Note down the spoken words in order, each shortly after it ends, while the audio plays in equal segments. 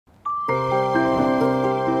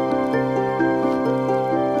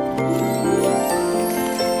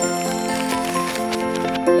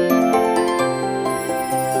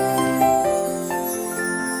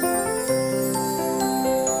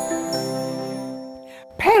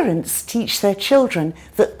Parents teach their children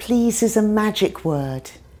that please is a magic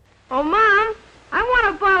word. Oh, Mom, I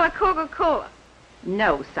want a bottle of Coca-Cola.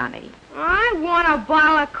 No, Sonny. I want a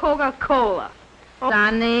bottle of Coca-Cola.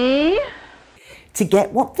 Sonny? To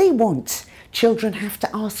get what they want, children have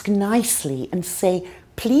to ask nicely and say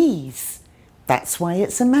please. That's why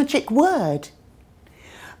it's a magic word.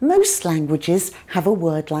 Most languages have a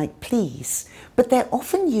word like please, but they're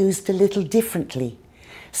often used a little differently.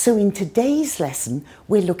 So in today's lesson,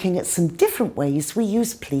 we're looking at some different ways we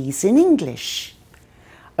use please in English.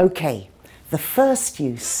 Okay, the first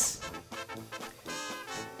use.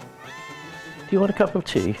 Do you want a cup of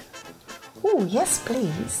tea? Oh, yes,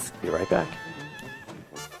 please. Be right back.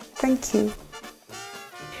 Thank you.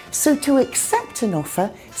 So to accept an offer,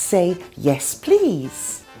 say yes,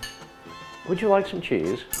 please. Would you like some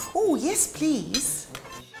cheese? Oh, yes, please.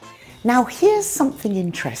 Now here's something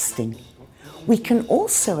interesting. We can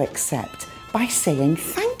also accept by saying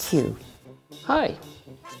thank you. Hi.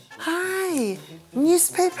 Hi.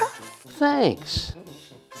 Newspaper? Thanks.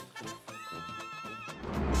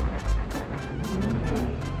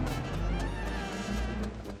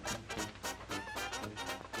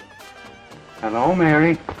 Hello,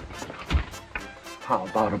 Mary. How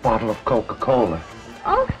about a bottle of Coca-Cola?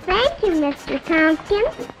 Oh, thank you, Mr.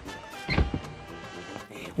 Tompkins.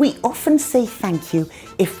 We often say thank you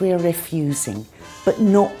if we're refusing, but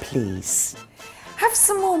not please. Have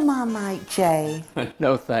some more Marmite, Jay.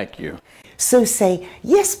 No, thank you. So say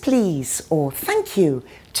yes, please, or thank you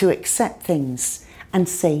to accept things, and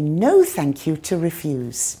say no, thank you to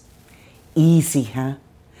refuse. Easy, huh?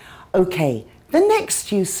 Okay, the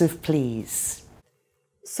next use of please.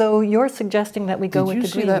 So you're suggesting that we go with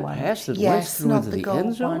the green one? Did you see that pass that Yes, went not through the the gold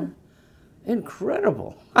end zone? one.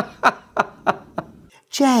 Incredible.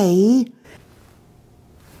 Jay,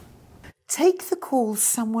 take the call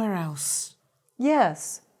somewhere else.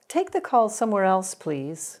 Yes. Take the call somewhere else,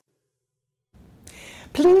 please.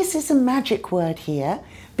 Please is a magic word here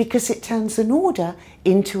because it turns an order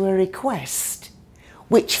into a request.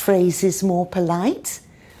 Which phrase is more polite?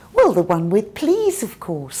 Well, the one with please, of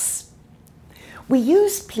course. We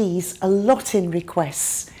use please a lot in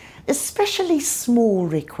requests, especially small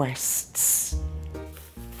requests.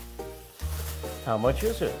 How much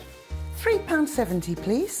is it? £3.70,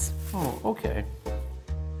 please. Oh, okay.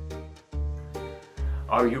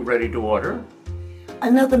 Are you ready to order?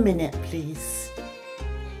 Another minute, please.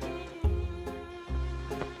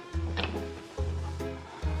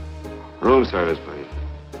 Room service, please.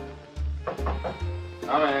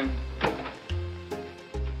 Come in.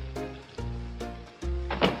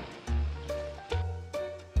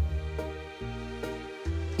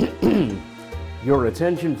 Your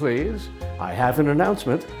attention, please. I have an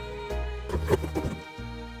announcement.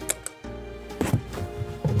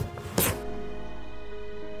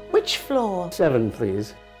 Which floor? 7,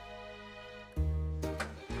 please.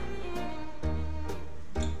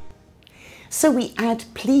 So we add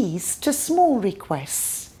please to small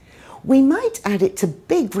requests. We might add it to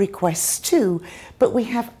big requests too, but we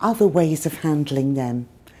have other ways of handling them.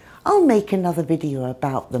 I'll make another video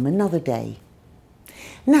about them another day.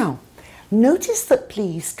 Now, notice that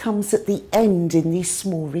please comes at the end in these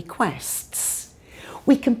small requests.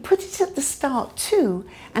 We can put it at the start too,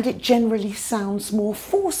 and it generally sounds more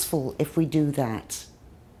forceful if we do that.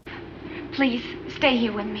 Please, stay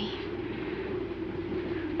here with me.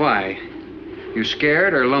 Why? You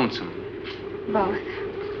scared or lonesome? Both.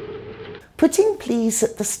 Putting please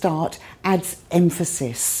at the start adds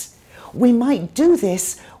emphasis. We might do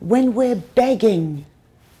this when we're begging.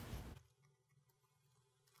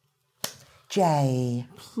 Jay.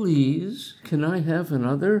 Please, can I have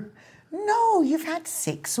another? No, you've had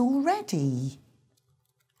 6 already.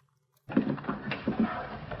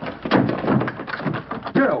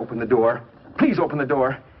 Vera, open the door. Please open the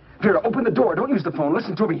door. Vera, open the door. Don't use the phone.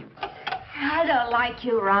 Listen to me. I don't like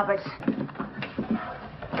you, Robert.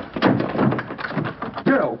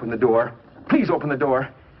 Vera, open the door. Please open the door.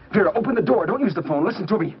 Vera, open the door. Don't use the phone. Listen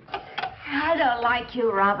to me. I don't like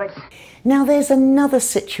you, Robert. Now there's another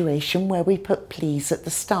situation where we put please at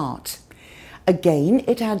the start. Again,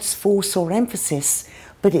 it adds force or emphasis,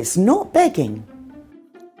 but it's not begging.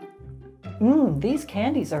 These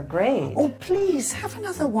candies are great. Oh, please, have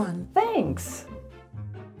another one. Thanks.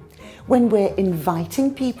 When we're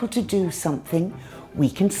inviting people to do something, we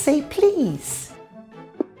can say please.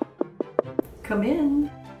 Come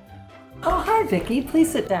in. Oh, hi, Vicky.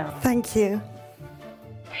 Please sit down. Thank you.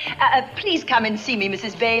 Please come and see me,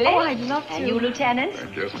 Mrs. Bailey. Oh, I'd love to. And you, Lieutenant.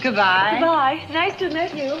 Thank you. Goodbye. Bye. Nice to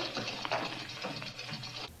meet you.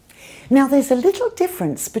 Now there's a little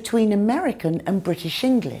difference between American and British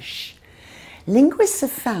English. Linguists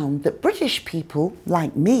have found that British people,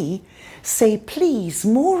 like me, say please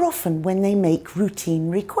more often when they make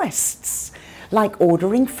routine requests, like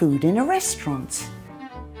ordering food in a restaurant.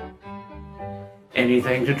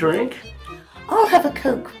 Anything to drink? I'll have a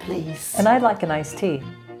Coke, please. And I'd like an iced tea.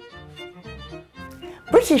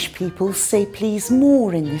 British people say please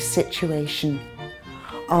more in this situation.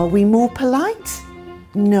 Are we more polite?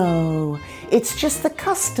 No, it's just the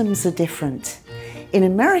customs are different. In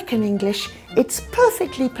American English, it's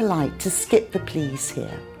perfectly polite to skip the please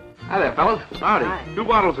here. Hi there, fellas. Howdy. 2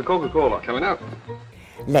 bottles of Coca-Cola coming up.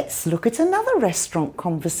 Let's look at another restaurant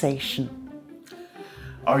conversation.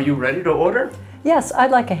 Are you ready to order? Yes,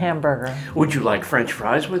 I'd like a hamburger. Would you like French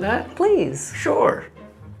fries with that? Please. Sure.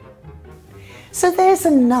 So there's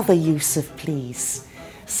another use of please.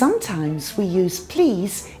 Sometimes we use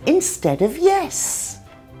please instead of yes.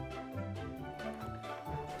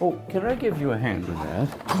 Oh, can I give you a hand with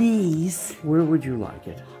that? Please. Where would you like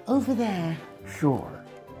it? Over there. Sure.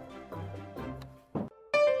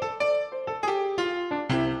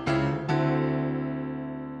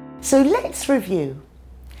 So let's review.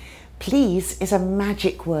 Please is a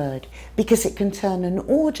magic word because it can turn an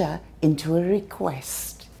order into a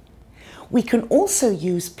request. We can also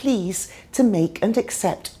use please to make and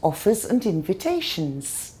accept offers and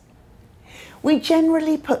invitations. We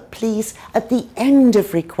generally put please at the end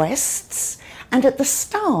of requests and at the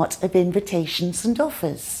start of invitations and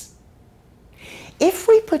offers. If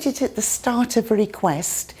we put it at the start of a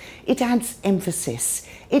request, it adds emphasis.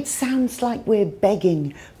 It sounds like we're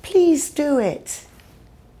begging, please do it.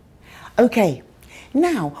 Okay,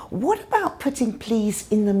 now what about putting please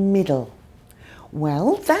in the middle?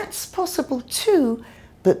 Well, that's possible too,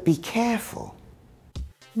 but be careful.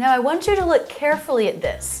 Now I want you to look carefully at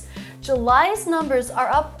this. July's numbers are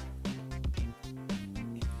up.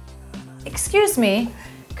 Excuse me,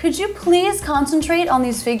 could you please concentrate on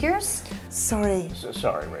these figures? Sorry.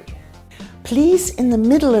 Sorry, Rachel. Please in the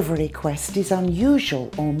middle of a request is unusual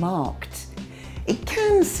or marked. It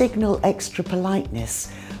can signal extra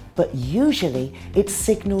politeness, but usually it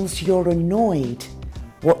signals you're annoyed.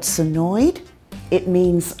 What's annoyed? It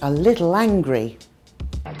means a little angry.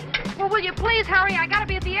 Well, will you please hurry? I gotta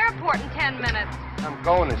be at the airport in 10 minutes. I'm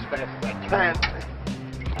going as fast as I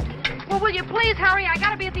can. Well, will you please hurry? I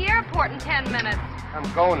gotta be at the airport in 10 minutes.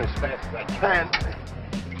 I'm going as fast as I can.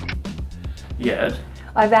 Yes?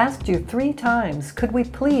 I've asked you 3 times. Could we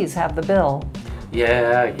please have the bill?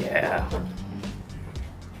 Yeah.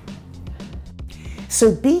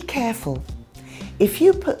 So be careful. If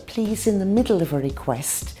you put please in the middle of a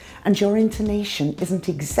request and your intonation isn't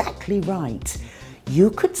exactly right,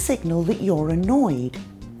 you could signal that you're annoyed.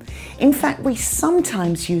 In fact, we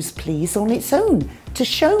sometimes use please on its own to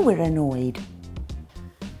show we're annoyed.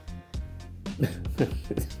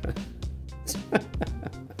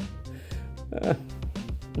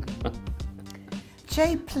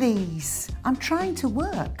 Jay, please, I'm trying to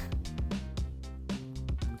work.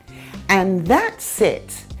 And that's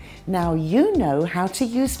it. Now you know how to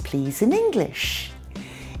use please in English.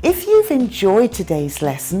 If you've enjoyed today's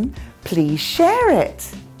lesson, please share it.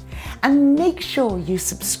 And make sure you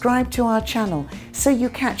subscribe to our channel so you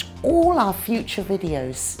catch all our future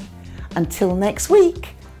videos. Until next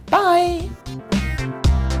week, bye!